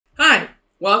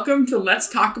welcome to Let's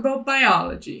Talk About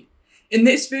Biology. In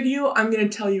this video, I'm going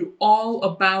to tell you all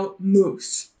about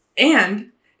moose. And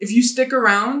if you stick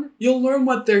around, you'll learn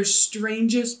what their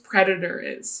strangest predator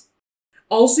is.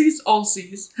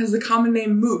 Alces has the common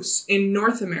name moose in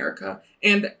North America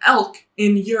and elk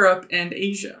in Europe and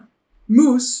Asia.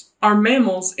 Moose are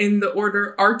mammals in the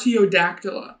order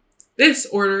Artiodactyla. This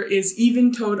order is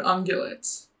even-toed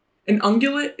ungulates. An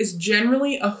ungulate is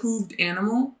generally a hooved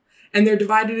animal, and they're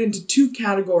divided into two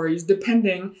categories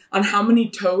depending on how many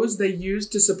toes they use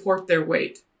to support their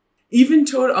weight.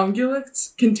 Even-toed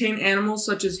ungulates contain animals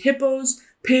such as hippos,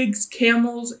 pigs,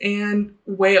 camels, and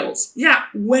whales. Yeah,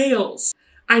 whales!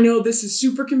 I know this is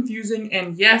super confusing,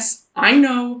 and yes, I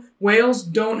know whales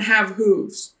don't have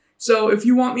hooves. So if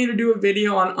you want me to do a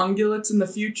video on ungulates in the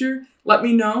future, let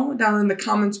me know down in the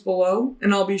comments below,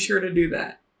 and I'll be sure to do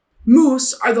that.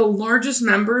 Moose are the largest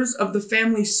members of the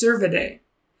family Cervidae.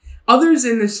 Others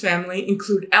in this family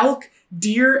include elk,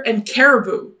 deer, and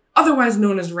caribou, otherwise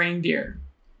known as reindeer.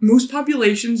 Moose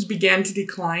populations began to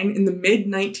decline in the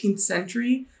mid-19th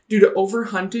century due to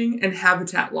overhunting and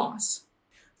habitat loss.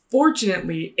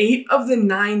 Fortunately, 8 of the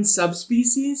 9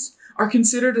 subspecies are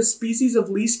considered a species of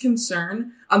least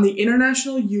concern on the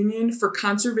International Union for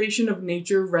Conservation of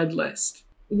Nature Red List.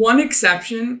 One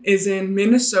exception is in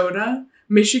Minnesota,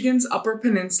 Michigan's Upper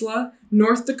Peninsula,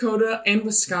 North Dakota, and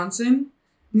Wisconsin.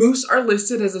 Moose are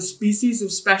listed as a species of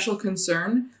special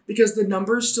concern because the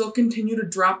numbers still continue to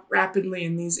drop rapidly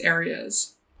in these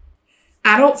areas.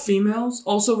 Adult females,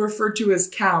 also referred to as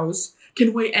cows,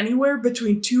 can weigh anywhere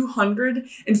between 200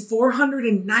 and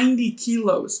 490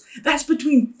 kilos. That's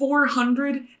between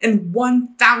 400 and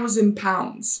 1,000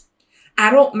 pounds.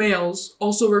 Adult males,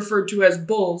 also referred to as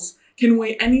bulls, can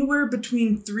weigh anywhere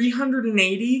between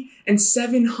 380 and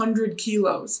 700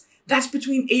 kilos. That's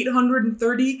between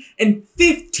 830 and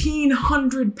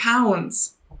 1,500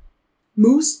 pounds.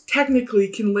 Moose technically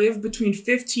can live between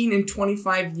 15 and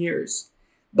 25 years,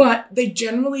 but they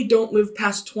generally don't live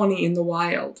past 20 in the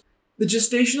wild. The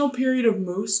gestational period of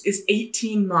moose is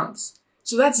 18 months,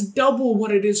 so that's double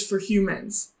what it is for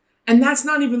humans. And that's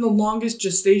not even the longest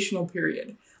gestational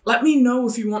period. Let me know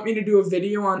if you want me to do a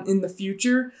video in the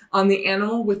future on the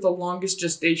animal with the longest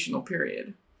gestational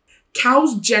period.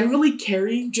 Cows generally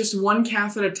carry just one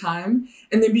calf at a time,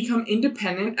 and they become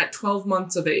independent at 12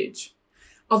 months of age.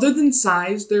 Other than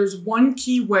size, there's one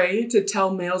key way to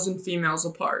tell males and females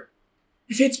apart.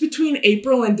 If it's between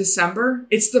April and December,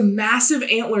 it's the massive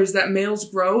antlers that males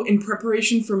grow in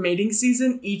preparation for mating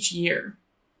season each year.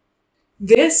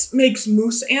 This makes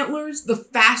moose antlers the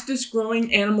fastest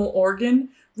growing animal organ,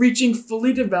 reaching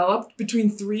fully developed between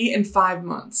 3 and 5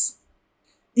 months.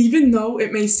 Even though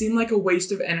it may seem like a waste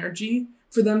of energy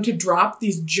for them to drop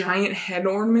these giant head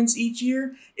ornaments each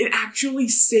year, it actually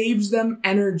saves them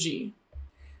energy.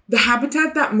 The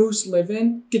habitat that moose live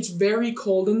in gets very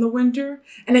cold in the winter,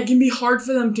 and it can be hard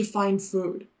for them to find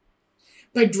food.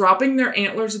 By dropping their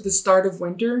antlers at the start of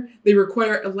winter, they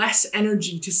require less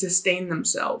energy to sustain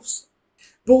themselves.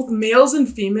 Both males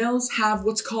and females have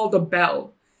what's called a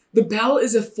bell. The bell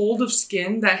is a fold of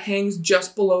skin that hangs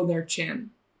just below their chin.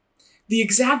 The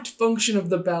exact function of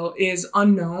the bell is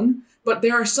unknown, but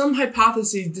there are some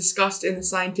hypotheses discussed in the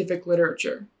scientific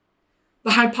literature.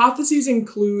 The hypotheses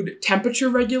include temperature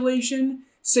regulation,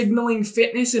 signaling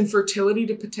fitness and fertility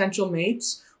to potential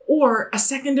mates, or a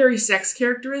secondary sex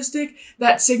characteristic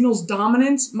that signals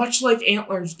dominance, much like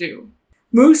antlers do.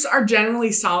 Moose are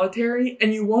generally solitary,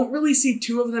 and you won't really see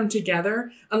 2 of them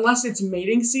together unless it's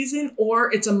mating season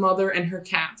or it's a mother and her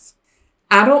calf.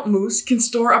 Adult moose can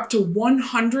store up to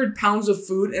 100 pounds of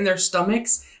food in their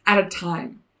stomachs at a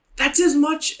time. That's as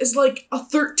much as like a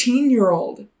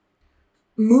 13-year-old.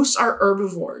 Moose are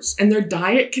herbivores, and their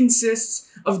diet consists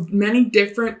of many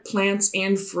different plants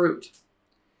and fruit.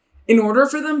 In order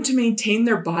for them to maintain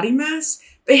their body mass,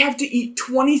 they have to eat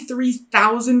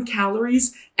 23,000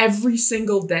 calories every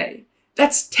single day.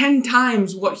 That's 10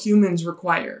 times what humans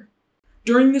require.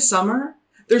 During the summer,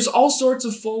 there's all sorts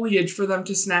of foliage for them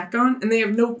to snack on, and they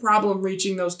have no problem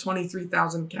reaching those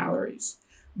 23,000 calories.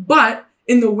 But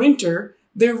in the winter,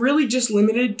 they're really just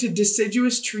limited to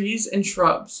deciduous trees and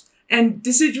shrubs. And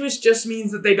deciduous just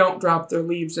means that they don't drop their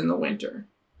leaves in the winter.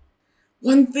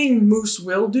 One thing moose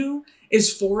will do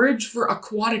is forage for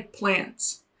aquatic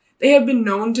plants. They have been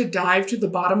known to dive to the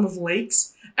bottom of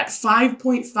lakes at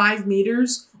 5.5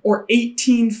 meters or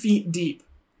 18 feet deep.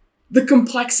 The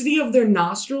complexity of their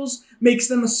nostrils makes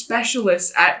them a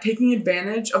specialist at taking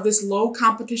advantage of this low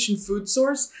competition food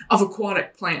source of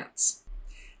aquatic plants.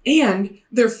 And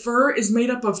their fur is made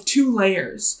up of 2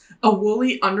 layers, a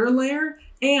woolly underlayer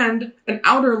and an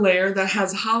outer layer that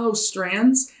has hollow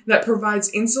strands that provides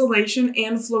insulation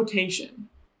and flotation.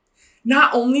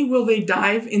 Not only will they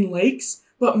dive in lakes,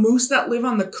 but moose that live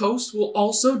on the coast will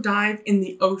also dive in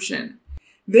the ocean.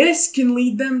 This can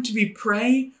lead them to be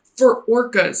prey for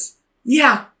orcas.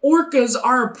 Yeah, orcas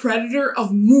are a predator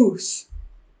of moose.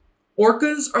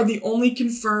 Orcas are the only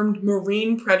confirmed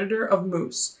marine predator of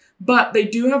moose, but they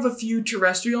do have a few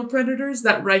terrestrial predators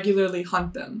that regularly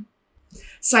hunt them.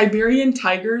 Siberian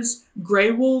tigers,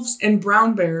 gray wolves, and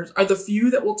brown bears are the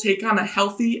few that will take on a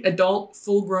healthy, adult,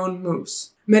 full-grown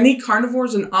moose. Many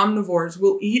carnivores and omnivores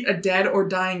will eat a dead or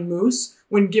dying moose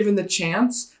when given the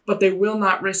chance, but they will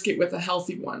not risk it with a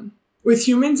healthy one. With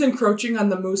humans encroaching on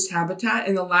the moose habitat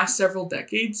in the last several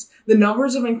decades, the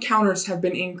numbers of encounters have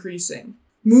been increasing.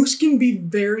 Moose can be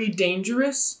very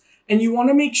dangerous, and you want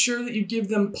to make sure that you give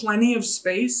them plenty of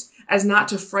space as not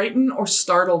to frighten or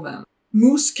startle them.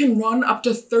 Moose can run up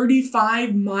to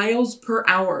 35 miles per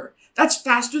hour. That's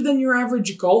faster than your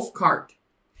average golf cart.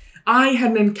 I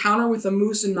had an encounter with a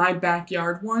moose in my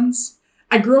backyard once.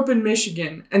 I grew up in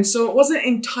Michigan, and so it wasn't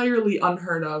entirely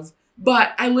unheard of,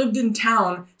 but I lived in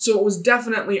town, so it was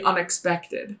definitely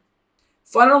unexpected.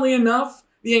 Funnily enough,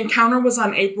 the encounter was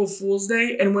on April Fool's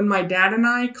Day, and when my dad and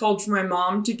I called for my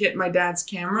mom to get my dad's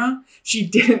camera, she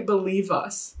didn't believe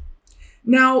us.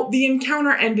 Now, the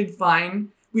encounter ended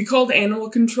fine. We called animal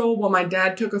control while my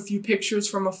dad took a few pictures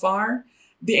from afar.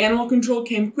 The animal control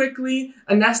came quickly,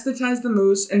 anesthetized the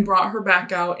moose, and brought her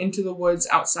back out into the woods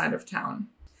outside of town.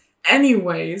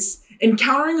 Anyways,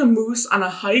 encountering a moose on a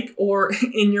hike or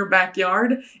in your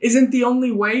backyard isn't the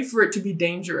only way for it to be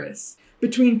dangerous.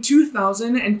 Between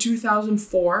 2000 and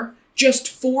 2004, just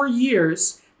 4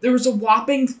 years, there was a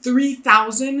whopping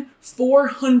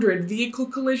 3,400 vehicle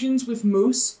collisions with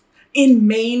moose in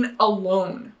Maine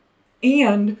alone,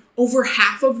 and over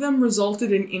half of them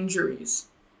resulted in injuries.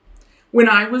 When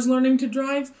I was learning to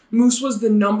drive, moose was the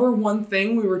 #1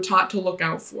 thing we were taught to look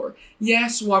out for.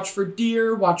 Yes, watch for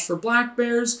deer, watch for black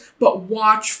bears, but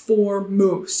watch for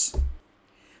moose.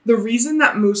 The reason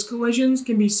that moose collisions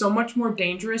can be so much more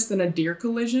dangerous than a deer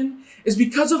collision is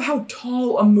because of how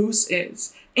tall a moose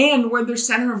is and where their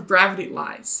center of gravity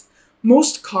lies.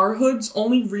 Most car hoods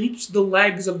only reach the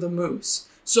legs of the moose,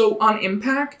 so on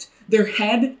impact, their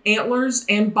head, antlers,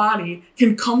 and body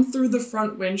can come through the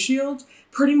front windshield,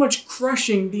 pretty much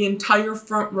crushing the entire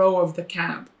front row of the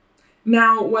cab.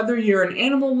 Now, whether you're an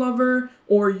animal lover,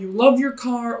 or you love your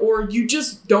car, or you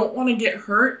just don't want to get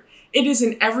hurt, it is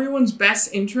in everyone's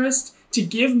best interest to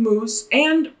give moose,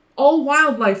 and all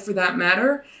wildlife for that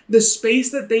matter, the space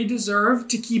that they deserve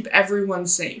to keep everyone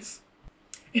safe.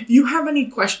 If you have any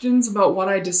questions about what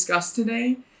I discussed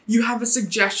today, you have a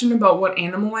suggestion about what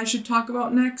animal I should talk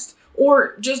about next,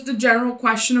 or just a general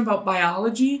question about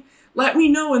biology, let me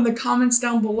know in the comments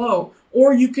down below,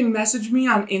 or you can message me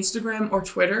on Instagram or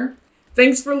Twitter.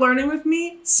 Thanks for learning with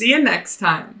me. See you next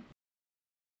time.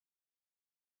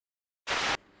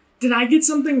 Did I get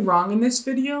something wrong in this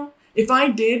video? If I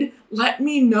did, let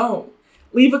me know.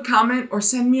 Leave a comment or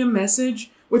send me a message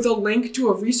with a link to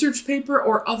a research paper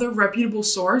or other reputable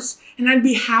source, and I'd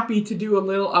be happy to do a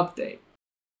little update.